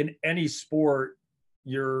in any sport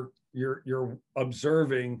you're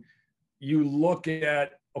observing. You look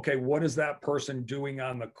at, okay, what is that person doing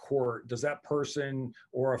on the court? Does that person,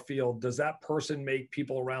 or a field, does that person make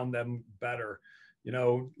people around them better? You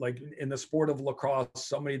know, like in the sport of lacrosse,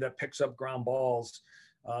 somebody that picks up ground balls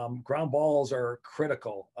are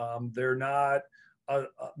critical. They're not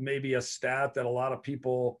maybe a stat that a lot of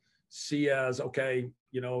people see as, okay,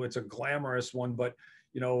 you know, it's a glamorous one, but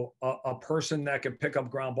you know, a person that can pick up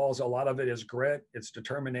ground balls, a lot of it is grit, it's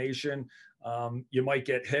determination. You might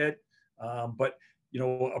get hit, but you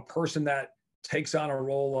know, a person that takes on a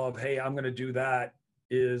role of, hey, I'm going to do that,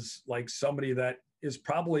 is like somebody that is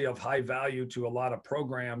probably of high value to a lot of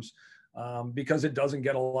programs, because it doesn't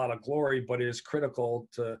get a lot of glory, but it is critical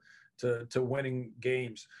to winning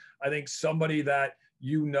games. I think somebody that,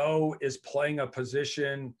 you know, is playing a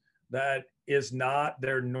position that is not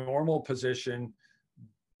their normal position,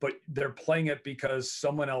 but they're playing it because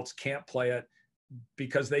someone else can't play it,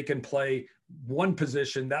 because they can play one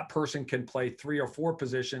position, that person can play 3 or 4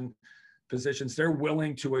 positions. They're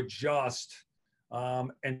willing to adjust,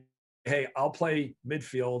 and hey, I'll play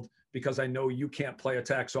midfield because I know you can't play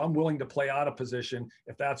attack. So I'm willing to play out of position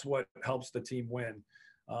if that's what helps the team win.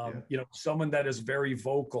 You know, someone that is very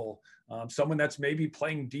vocal, someone that's maybe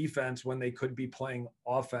playing defense when they could be playing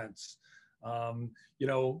offense. You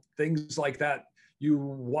know, things like that. You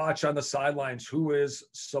watch on the sidelines, who is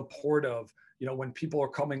supportive. You know, when people are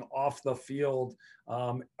coming off the field,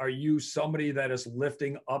 are you somebody that is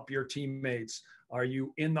lifting up your teammates? Are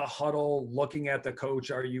you in the huddle looking at the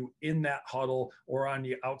coach? Are you in that huddle or on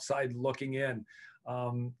the outside looking in?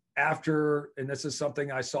 After, and this is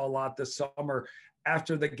something I saw a lot this summer,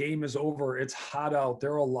 after the game is over, it's hot out.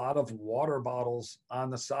 There are a lot of water bottles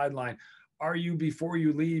on the sideline. Are you, before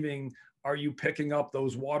you leaving, are you picking up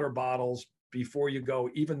those water bottles before you go,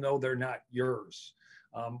 even though they're not yours?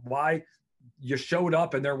 Why? You showed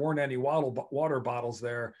up and there weren't any water bottles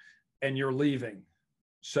there and you're leaving.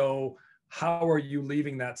 So how are you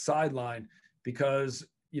leaving that sideline? Because,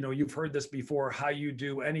 you know, you've heard this before, how you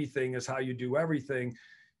do anything is how you do everything.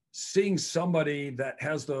 Seeing somebody that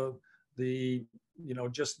has the you know,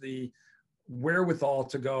 just the wherewithal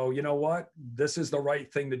to go, you know what, this is the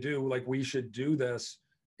right thing to do, like we should do this,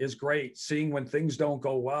 is great. Seeing when things don't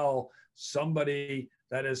go well, somebody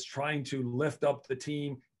that is trying to lift up the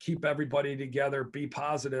team, keep everybody together, be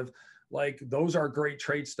positive, like those are great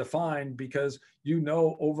traits to find, because you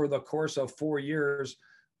know, over the course of 4 years,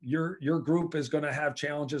 your group is going to have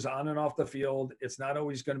challenges on and off the field. It's not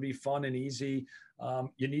always going to be fun and easy.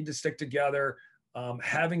 You need to stick together.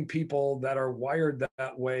 Having people that are wired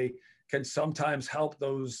that way can sometimes help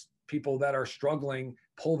those people that are struggling,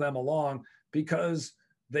 pull them along, because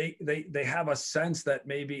they have a sense that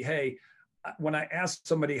maybe, hey, when I ask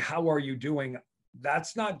somebody, how are you doing?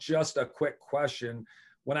 That's not just a quick question.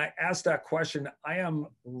 When I ask that question, I am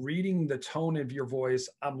reading the tone of your voice.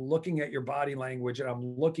 I'm looking at your body language and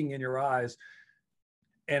I'm looking in your eyes.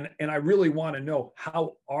 And I really want to know,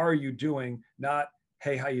 how are you doing? Not,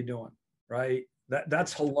 hey, how you doing? Right?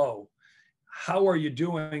 That's hello. How are you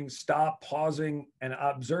doing? Stop, pausing and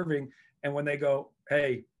observing. And when they go,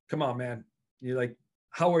 hey, come on, man, you're like,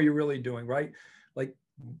 how are you really doing? Right? Like,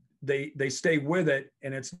 they stay with it,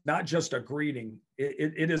 and it's not just a greeting.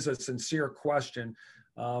 It is a sincere question.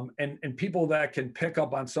 And people that can pick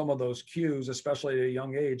up on some of those cues, especially at a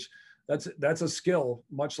young age, that's a skill.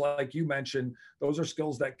 Much like you mentioned, those are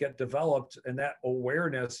skills that get developed, and that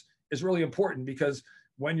awareness is really important, because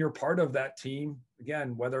when you're part of that team,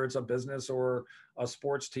 again, whether it's a business or a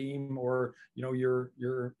sports team, or you know,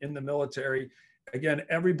 you're in the military, again,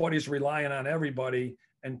 everybody's relying on everybody.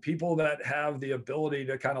 And people that have the ability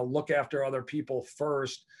to kind of look after other people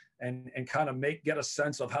first, and kind of get a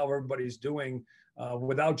sense of how everybody's doing,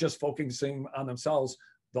 without just focusing on themselves,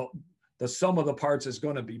 the sum of the parts is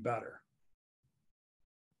going to be better.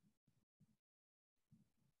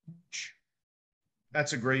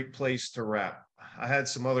 That's a great place to wrap. I had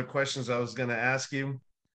some other questions I was going to ask you,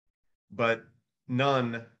 but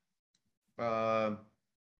none as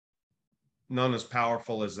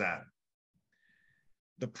powerful as that.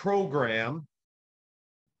 The program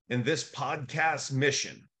and this podcast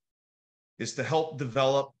mission is to help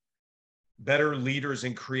develop better leaders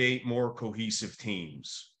and create more cohesive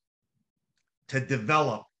teams, to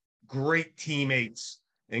develop great teammates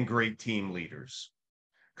and great team leaders.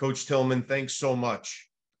 Coach Tillman, thanks so much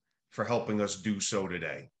for helping us do so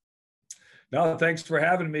today. No, thanks for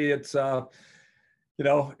having me. It's,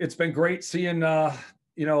 it's been great seeing,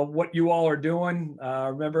 what you all are doing.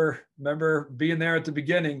 Remember being there at the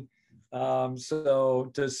beginning. So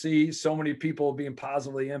to see so many people being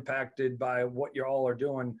positively impacted by what you all are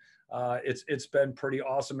doing, it's been pretty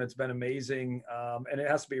awesome. It's been amazing. And it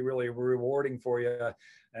has to be really rewarding for you.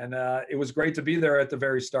 And it was great to be there at the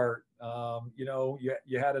very start.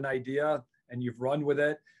 You had an idea and you've run with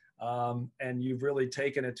it. And you've really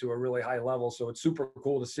taken it to a really high level. So it's super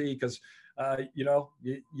cool to see because,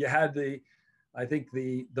 you had I think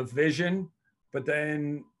the vision, but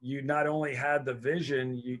then you not only had the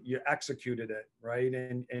vision, you executed it, right?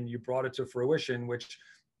 And you brought it to fruition, which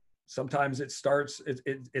sometimes it starts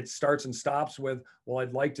and stops with, well,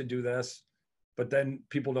 I'd like to do this, but then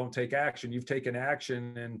people don't take action. You've taken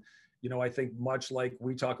action. And, I think much like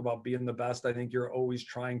we talk about being the best, I think you're always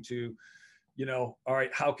trying to, all right,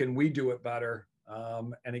 how can we do it better?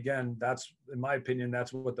 And again, that's, in my opinion,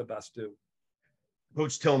 that's what the best do.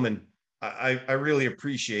 Coach Tillman, I really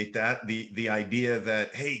appreciate that. The idea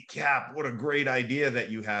that, hey, Cap, what a great idea that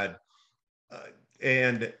you had.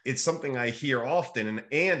 And it's something I hear often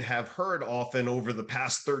and have heard often over the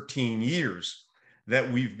past 13 years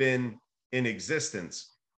that we've been in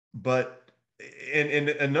existence. But and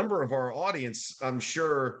a number of our audience, I'm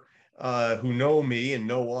sure, who know me and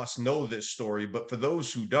know us know this story. But for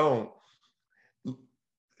those who don't,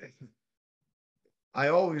 I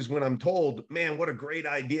always, when I'm told, man, what a great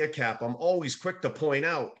idea, Cap, I'm always quick to point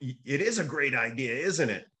out, it is a great idea,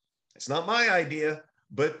 isn't it? It's not my idea,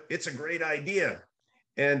 but it's a great idea.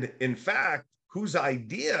 And in fact, whose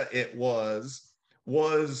idea it was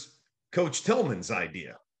Coach Tillman's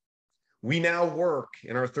idea. We now work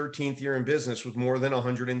in our 13th year in business with more than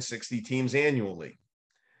 160 teams annually.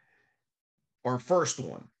 Our first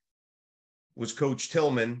one was Coach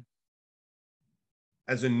Tillman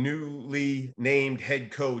as a newly named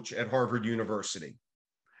head coach at Harvard University.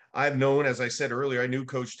 I've known, as I said earlier, I knew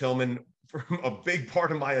Coach Tillman from a big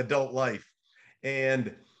part of my adult life.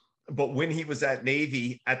 But when he was at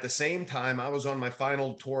Navy, at the same time, I was on my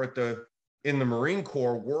final tour in the Marine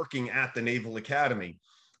Corps working at the Naval Academy.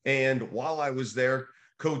 And while I was there,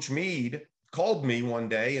 Coach Meade called me one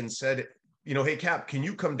day and said, hey, Cap, can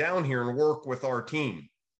you come down here and work with our team?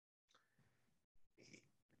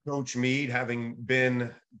 Coach Meade, having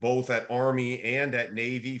been both at Army and at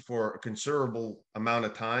Navy for a considerable amount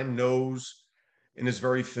of time, knows and is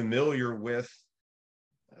very familiar with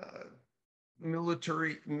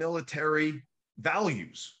military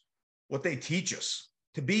values, what they teach us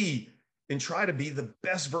to be and try to be the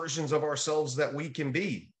best versions of ourselves that we can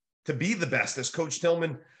be, to be the best, as Coach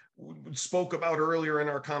Tillman spoke about earlier in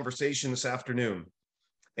our conversation this afternoon.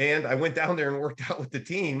 And I went down there and worked out with the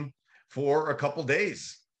team for a couple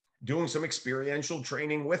days, doing some experiential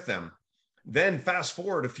training with them. Then fast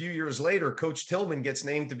forward a few years later, Coach Tillman gets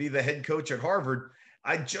named to be the head coach at Harvard.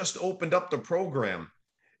 I just opened up the program.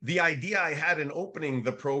 The idea I had in opening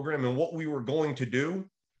the program and what we were going to do,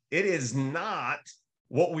 it is not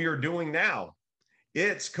what we are doing now.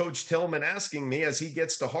 It's Coach Tillman asking me as he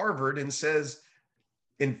gets to Harvard and says,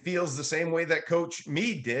 and feels the same way that Coach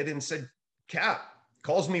Meade did, and said, Cap,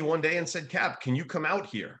 calls me one day and said, Cap, can you come out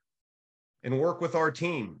here and work with our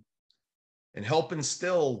team and help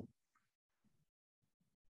instill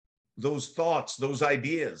those thoughts, those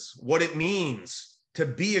ideas, what it means to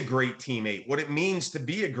be a great teammate, what it means to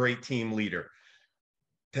be a great team leader,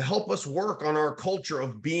 to help us work on our culture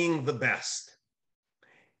of being the best.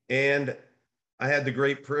 And I had the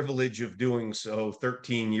great privilege of doing so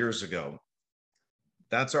 13 years ago.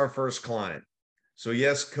 That's our first client. So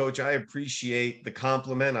yes, Coach, I appreciate the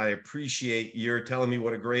compliment. I appreciate your telling me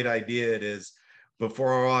what a great idea it is. But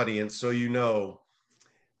for our audience, so you know,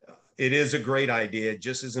 it is a great idea. It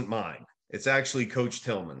just isn't mine. It's actually Coach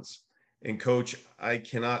Tillman's. And Coach, I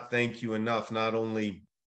cannot thank you enough, not only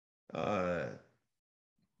for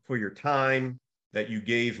your time that you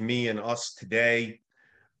gave me and us today,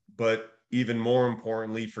 but even more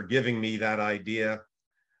importantly, for giving me that idea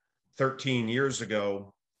 13 years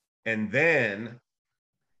ago. And then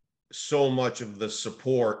so much of the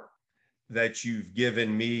support that you've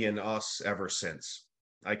given me and us ever since.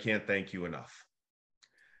 I can't thank you enough.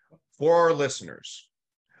 For our listeners,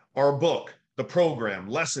 our book, the program,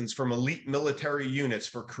 Lessons from Elite Military Units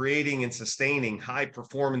for Creating and Sustaining High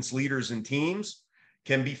Performance Leaders and Teams,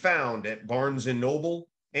 can be found at Barnes & Noble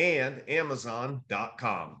and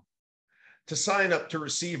Amazon.com. To sign up to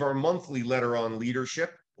receive our monthly letter on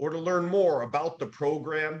leadership, or to learn more about the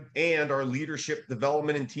program and our leadership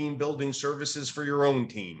development and team building services for your own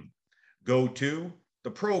team, go to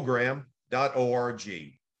theprogram.org.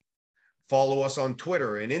 Follow us on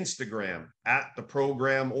Twitter and Instagram at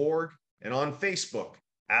theprogram.org and on Facebook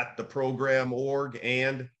at theprogram.org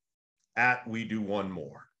and at We Do One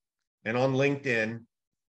More, and on LinkedIn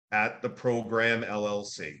at the Program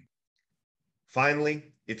LLC.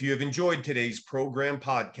 Finally, if you have enjoyed today's program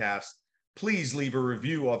podcast, please leave a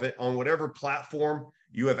review of it on whatever platform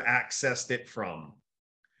you have accessed it from.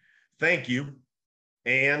 Thank you,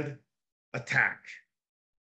 and attack.